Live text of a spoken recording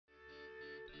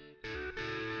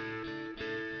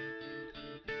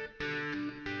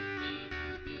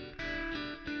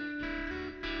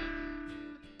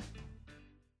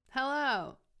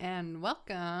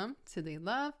Welcome to the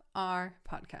Love Our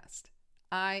podcast.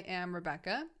 I am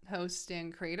Rebecca, host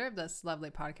and creator of this lovely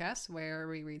podcast where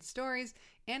we read stories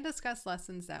and discuss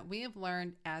lessons that we have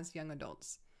learned as young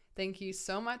adults. Thank you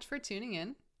so much for tuning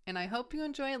in, and I hope you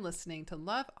enjoy listening to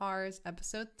Love Ours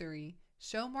Episode 3,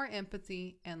 Show More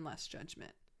Empathy and Less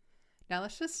Judgment. Now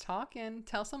let's just talk and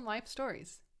tell some life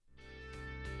stories.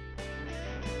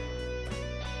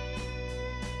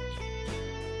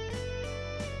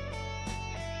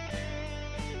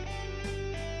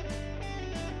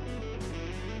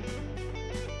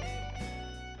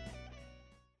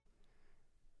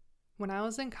 When I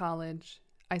was in college,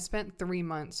 I spent 3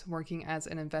 months working as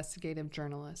an investigative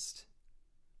journalist.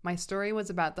 My story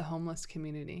was about the homeless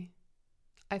community.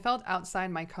 I felt outside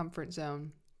my comfort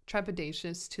zone,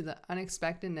 trepidatious to the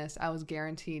unexpectedness I was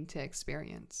guaranteed to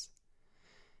experience.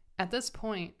 At this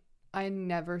point, I had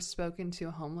never spoken to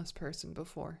a homeless person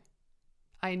before.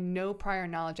 I had no prior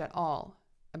knowledge at all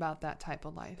about that type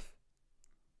of life.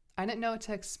 I didn't know what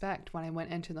to expect when I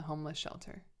went into the homeless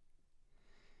shelter.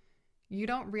 You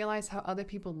don't realize how other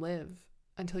people live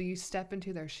until you step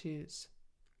into their shoes.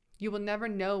 You will never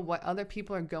know what other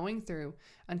people are going through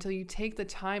until you take the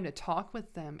time to talk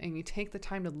with them and you take the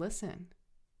time to listen.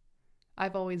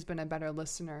 I've always been a better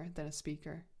listener than a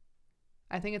speaker.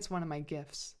 I think it's one of my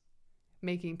gifts,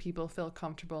 making people feel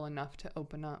comfortable enough to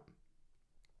open up.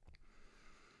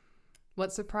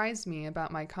 What surprised me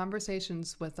about my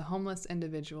conversations with the homeless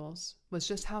individuals was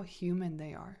just how human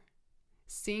they are.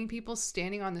 Seeing people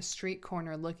standing on the street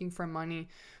corner looking for money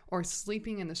or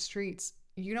sleeping in the streets,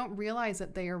 you don't realize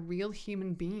that they are real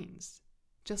human beings,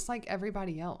 just like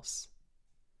everybody else.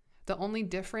 The only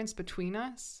difference between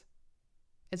us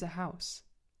is a house.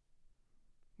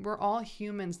 We're all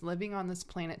humans living on this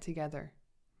planet together.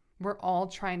 We're all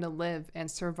trying to live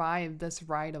and survive this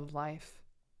ride of life.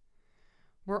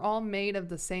 We're all made of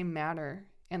the same matter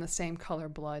and the same color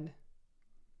blood.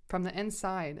 From the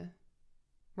inside,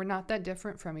 we're not that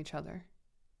different from each other.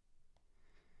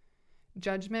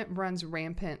 Judgment runs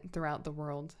rampant throughout the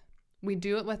world. We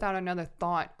do it without another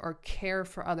thought or care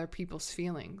for other people's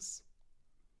feelings.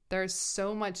 There is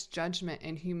so much judgment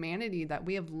in humanity that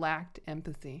we have lacked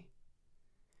empathy.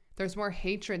 There's more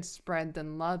hatred spread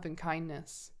than love and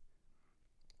kindness.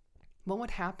 What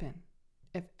would happen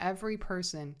if every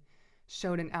person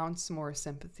showed an ounce more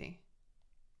sympathy?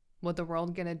 Would the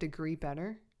world get a degree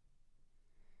better?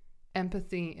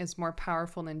 Empathy is more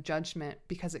powerful than judgment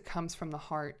because it comes from the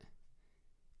heart.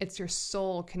 It's your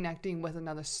soul connecting with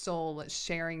another soul that's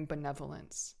sharing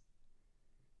benevolence.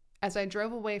 As I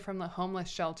drove away from the homeless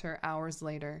shelter hours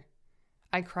later,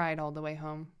 I cried all the way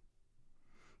home.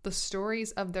 The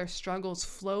stories of their struggles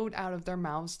flowed out of their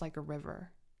mouths like a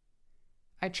river.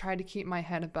 I tried to keep my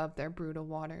head above their brutal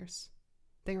waters.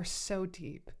 They were so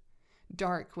deep,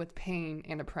 dark with pain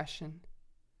and oppression.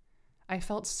 I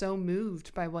felt so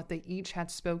moved by what they each had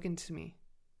spoken to me.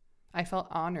 I felt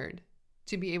honored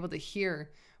to be able to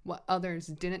hear what others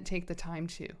didn't take the time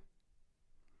to.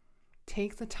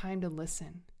 Take the time to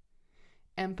listen,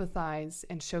 empathize,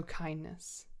 and show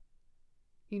kindness.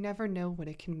 You never know what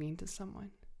it can mean to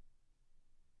someone.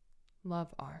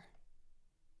 Love R.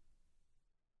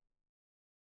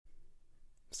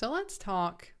 So let's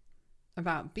talk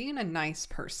about being a nice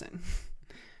person.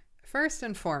 First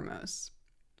and foremost,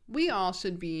 we all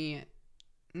should be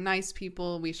nice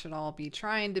people. We should all be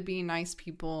trying to be nice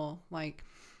people. Like,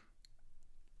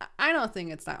 I don't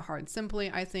think it's that hard. Simply,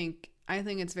 I think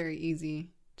it's very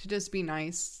easy to just be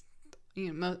nice,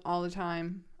 all the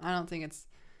time. I don't think it's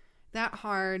that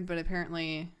hard, but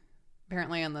apparently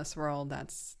in this world,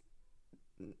 that's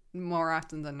more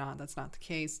often than not, that's not the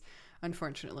case,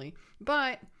 unfortunately.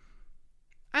 But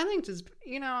I think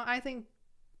I think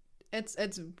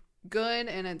it's good,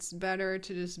 and it's better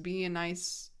to just be a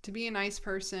nice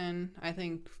person. I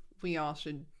think we all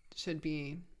should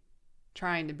be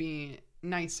trying to be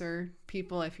nicer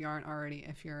people if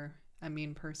you're a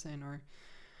mean person or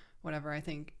whatever. I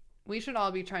think we should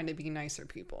all be trying to be nicer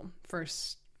people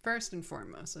first and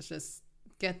foremost. Let's just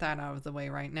get that out of the way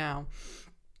right now.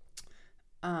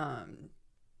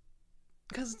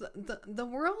 Because the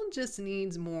world just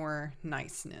needs more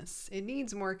niceness. It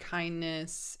needs more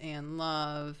kindness and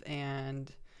love, and,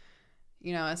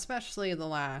 especially the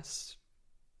last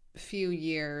few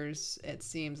years, it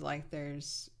seems like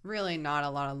there's really not a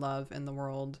lot of love in the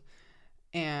world.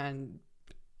 And,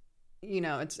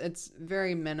 it's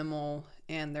very minimal,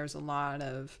 and there's a lot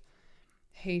of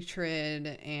hatred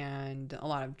and a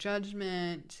lot of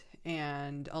judgment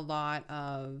and a lot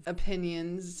of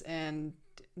opinions and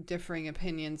differing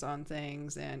opinions on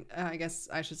things, and I guess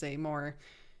I should say more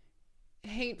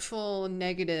hateful,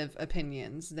 negative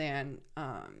opinions than,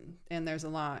 and there's a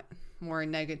lot more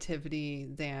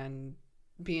negativity than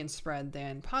being spread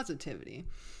than positivity.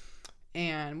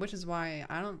 And which is why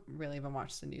I don't really even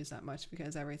watch the news that much,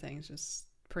 because everything's just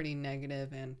pretty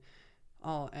negative, and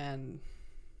all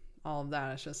of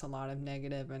that is just a lot of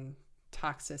negative and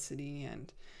toxicity,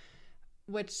 and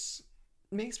which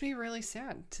makes me really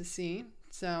sad to see.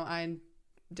 So I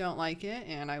don't like it,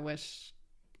 and I wish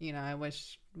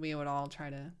we would all try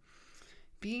to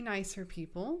be nicer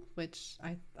people, which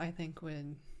I think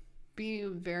would be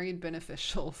very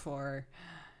beneficial for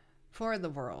the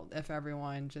world if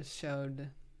everyone just showed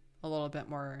a little bit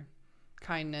more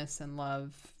kindness and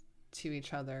love to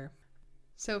each other.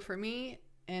 So for me,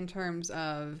 in terms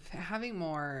of having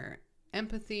more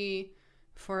empathy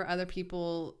for other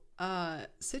people, a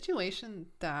situation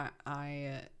that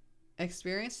I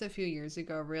experienced a few years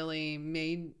ago really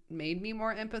made me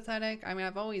more empathetic. I mean,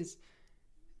 I've always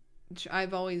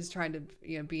tried to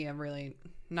be a really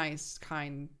nice,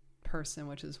 kind person,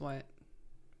 which is what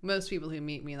most people who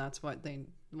meet me, that's what they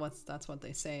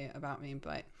say about me.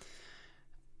 But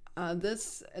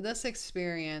this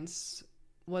experience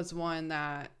was one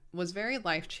that was very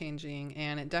life-changing,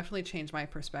 and it definitely changed my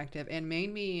perspective and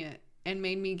made me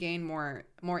gain more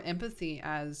empathy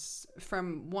as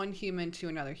from one human to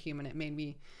another human. It made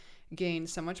me gain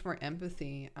so much more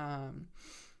empathy.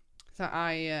 So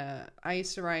I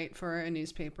used to write for a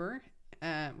newspaper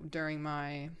during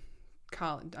my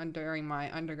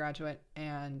undergraduate,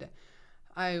 and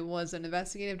I was an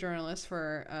investigative journalist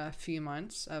for a few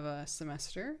months of a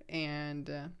semester,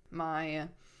 and my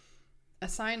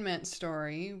assignment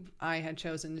story, I had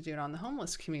chosen to do it on the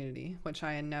homeless community, which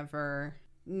I had never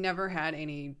had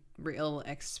any real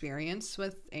experience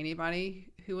with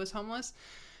anybody who was homeless.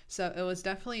 So it was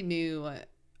definitely new,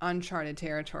 uncharted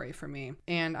territory for me.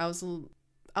 And I was a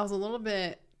little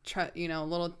bit, a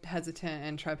little hesitant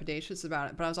and trepidatious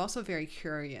about it, but I was also very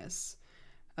curious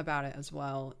about it as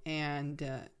well. And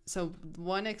so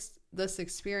this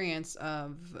experience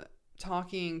of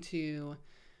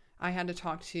I had to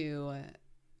talk to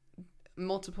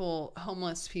multiple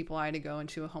homeless people. I had to go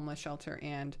into a homeless shelter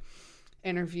and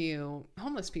interview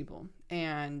homeless people.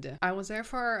 And I was there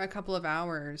for a couple of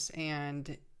hours,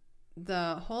 and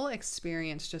the whole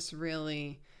experience just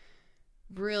really,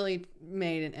 really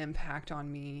made an impact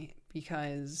on me,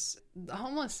 because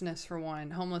homelessness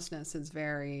is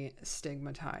very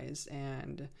stigmatized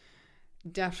and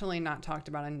definitely not talked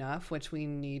about enough, which we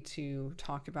need to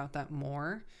talk about that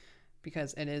more,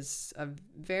 because it is a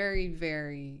very,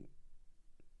 very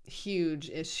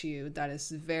huge issue that is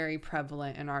very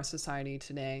prevalent in our society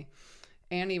today,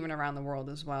 and even around the world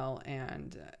as well.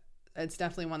 And it's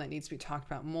definitely one that needs to be talked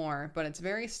about more, but it's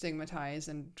very stigmatized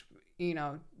and,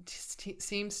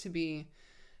 seems to be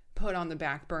put on the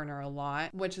back burner a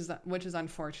lot, which is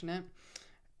unfortunate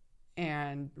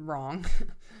and wrong.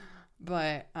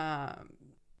 But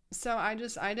so I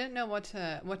didn't know what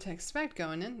to expect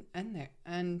going in there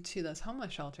into this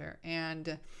homeless shelter.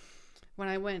 And when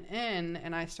I went in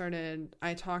and I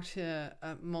talked to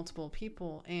multiple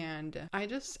people, and I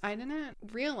didn't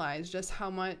realize just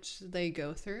how much they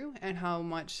go through and how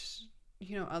much,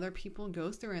 other people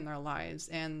go through in their lives.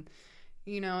 And,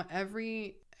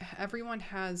 everyone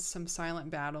has some silent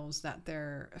battles that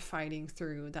they're fighting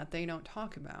through that they don't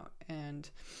talk about. And,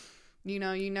 you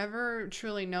never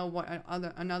truly know what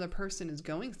another person is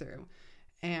going through.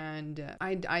 And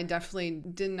I definitely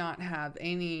did not have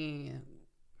any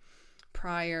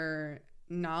prior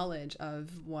knowledge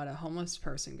of what a homeless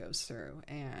person goes through,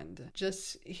 and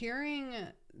just hearing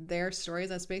their stories,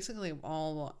 that's basically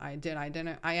all I did.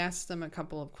 I asked them a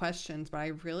couple of questions, but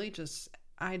I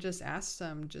just asked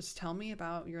them, just tell me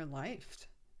about your life.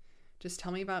 Just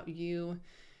tell me about you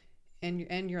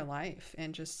and your life,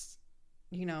 and just,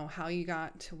 how you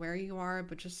got to where you are,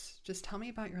 but just tell me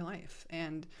about your life.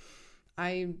 And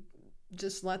I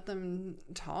just let them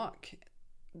talk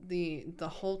the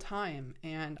whole time,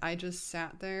 and I just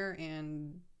sat there,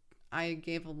 and I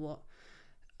gave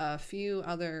a few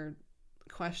other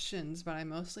questions, but I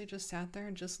mostly just sat there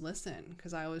and just listened,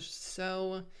 because I was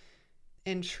so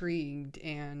intrigued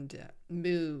and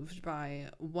moved by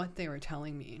what they were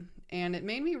telling me. And it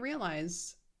made me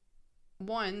realize,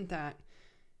 one, that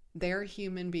they're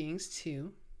human beings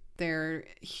too. They're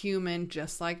human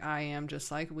just like I am, just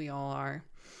like we all are.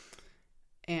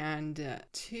 And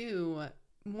two,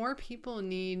 more people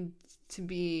need to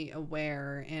be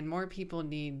aware, and more people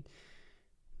need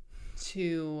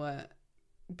to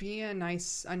be a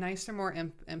nicer, more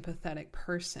empathetic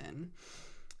person.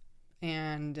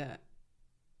 And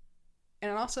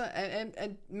also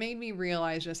it made me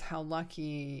realize just how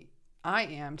lucky I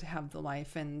am to have the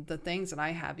life and the things that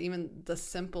I have, even the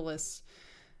simplest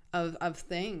of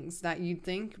things that you'd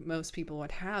think most people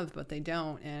would have, but they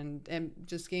don't. And it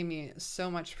just gave me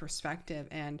so much perspective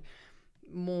and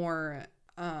more.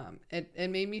 It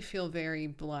made me feel very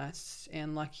blessed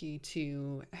and lucky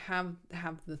to have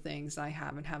the things I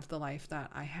have and have the life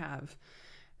that I have.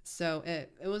 So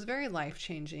it was very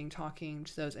life-changing talking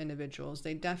to those individuals.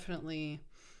 They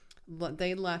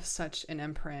left such an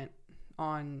imprint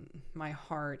on my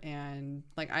heart, and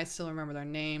like I still remember their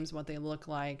names, what they look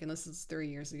like, and this is 3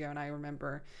 years ago, and I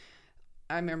remember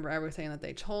everything that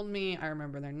they told me. I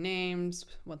remember their names,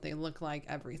 what they look like,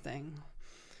 everything.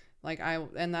 I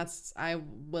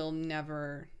will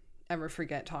never ever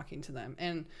forget talking to them,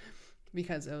 and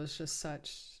because it was just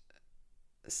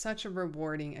such a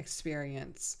rewarding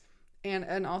experience,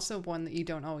 and also one that you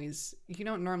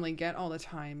don't normally get all the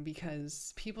time,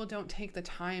 because people don't take the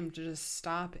time to just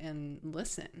stop and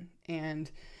listen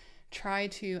and try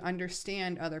to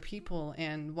understand other people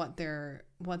and what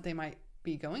they might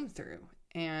be going through.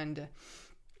 And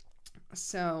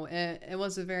so it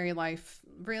was a very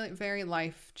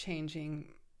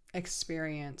life-changing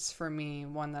experience for me,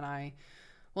 one that I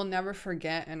will never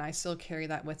forget, and I still carry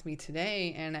that with me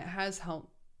today, and it has helped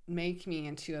make me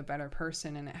into a better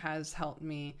person, and it has helped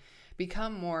me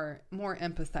become more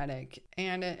empathetic,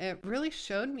 and it really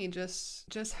showed me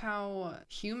just how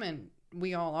human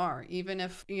we all are, even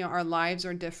if our lives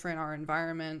are different, our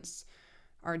environments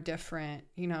are different.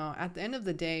 At the end of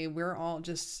the day, we're all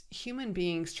just human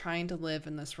beings trying to live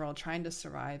in this world, trying to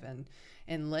survive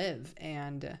and live,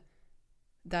 and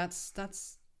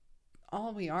that's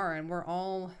all we are, and we're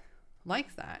all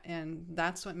like that, and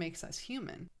that's what makes us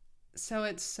human. So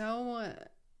it's so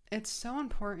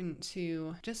important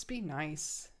to just be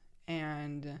nice.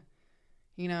 And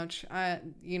we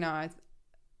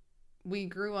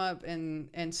grew up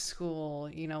in school,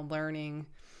 learning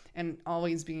and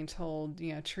always being told,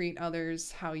 treat others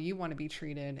how you want to be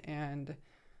treated, and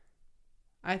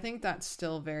I think that's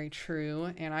still very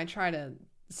true, and I try to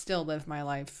still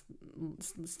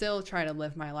try to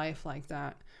live my life like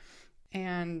that.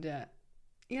 And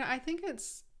I think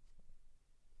it's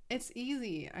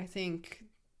easy, I think,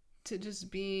 to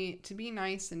just be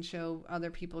nice and show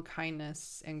other people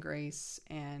kindness and grace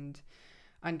and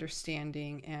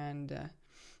understanding. And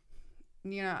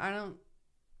I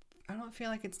don't feel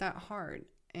like it's that hard.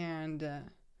 And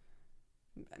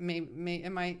maybe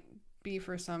it might be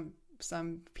for some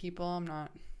people, I'm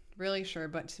not really sure,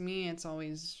 but to me it's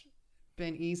always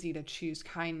been easy to choose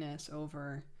kindness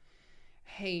over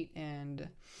hate. And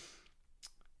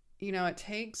it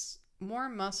takes more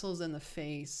muscles in the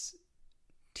face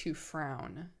to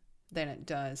frown than it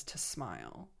does to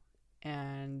smile.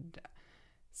 And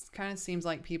it kind of seems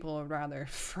like people would rather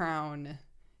frown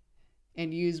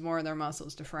and use more of their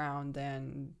muscles to frown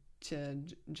than to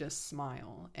just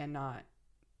smile and not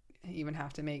even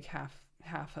have to make half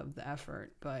of the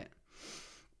effort. But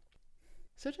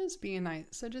so just be a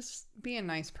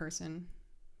nice person.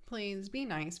 Please be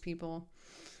nice, people.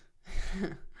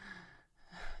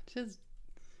 Just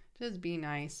be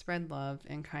nice, spread love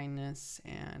and kindness.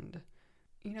 And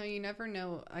you never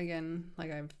know, again,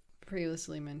 like I've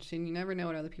previously mentioned, you never know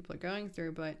what other people are going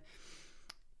through. But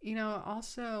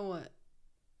also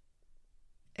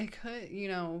it could,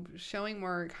 showing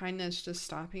more kindness, just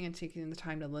stopping and taking the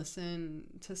time to listen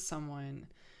to someone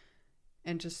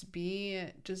and just be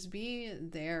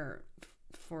there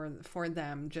for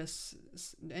them, just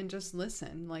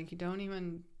listen. Like, you don't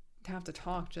even have to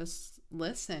talk, just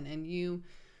listen, and you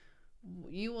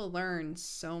will learn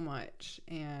so much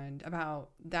and about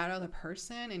that other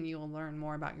person, and you will learn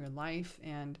more about your life.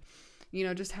 And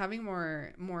just having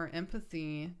more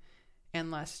empathy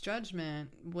and less judgment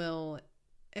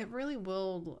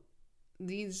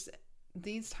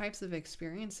these types of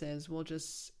experiences will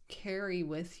just carry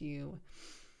with you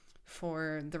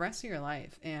for the rest of your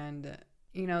life. And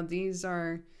these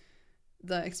are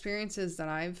the experiences that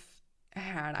I've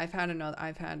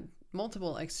had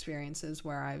multiple experiences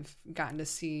where I've gotten to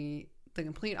see the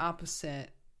complete opposite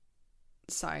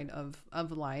side of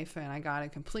life, and I got a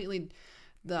completely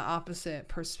the opposite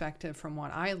perspective from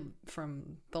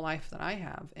the life that I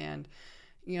have. And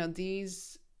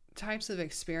these types of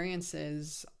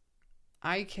experiences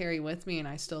I carry with me, and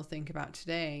I still think about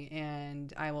today,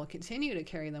 and I will continue to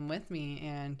carry them with me.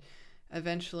 And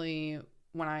eventually,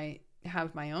 when I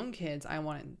have my own kids, I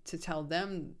want to tell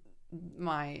them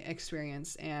my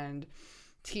experience and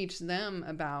teach them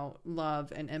about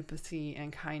love and empathy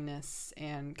and kindness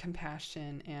and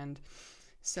compassion. And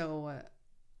so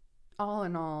all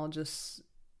in all, just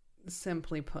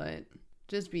simply put,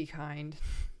 just be kind,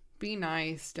 Be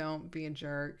nice. Don't be a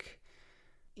jerk.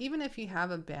 Even if you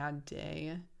have a bad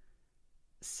day,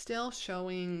 still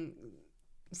showing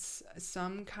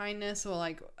some kindness, or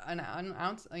like an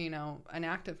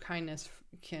act of kindness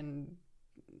can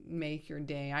make your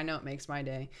day. I know it makes my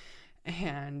day.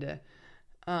 And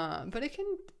but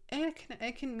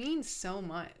it can mean so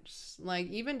much. Like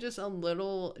even just a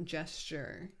little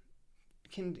gesture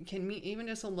can mean, even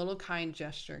just a little kind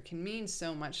gesture can mean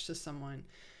so much to someone.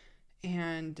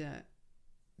 And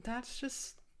that's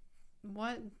just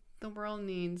what the world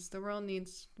needs. The world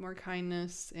needs more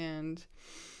kindness and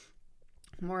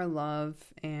more love.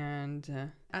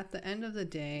 And at the end of the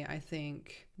day, I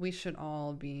think we should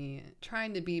all be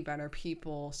trying to be better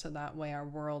people, so that way our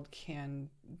world can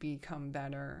become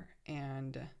better.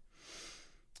 And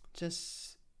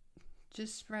just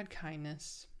spread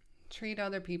kindness. Treat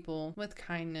other people with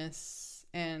kindness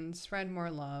and spread more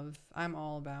love. I'm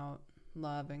all about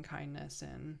love and kindness,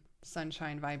 and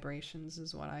sunshine vibrations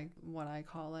is what I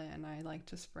call it. And I like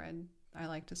to spread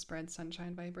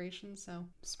sunshine vibrations. So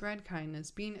spread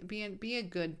kindness, be a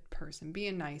good person, be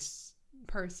a nice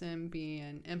person, be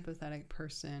an empathetic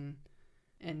person,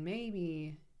 and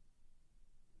maybe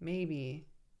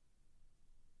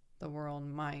the world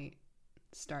might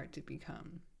start to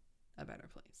become a better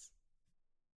place.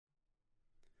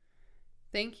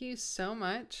 Thank you so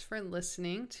much for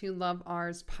listening to Love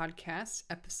Ours Podcast,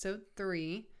 Episode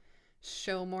 3,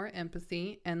 Show More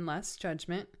Empathy and Less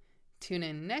Judgment. Tune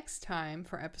in next time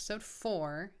for Episode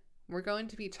 4. We're going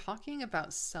to be talking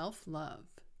about self-love.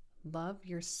 Love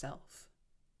yourself.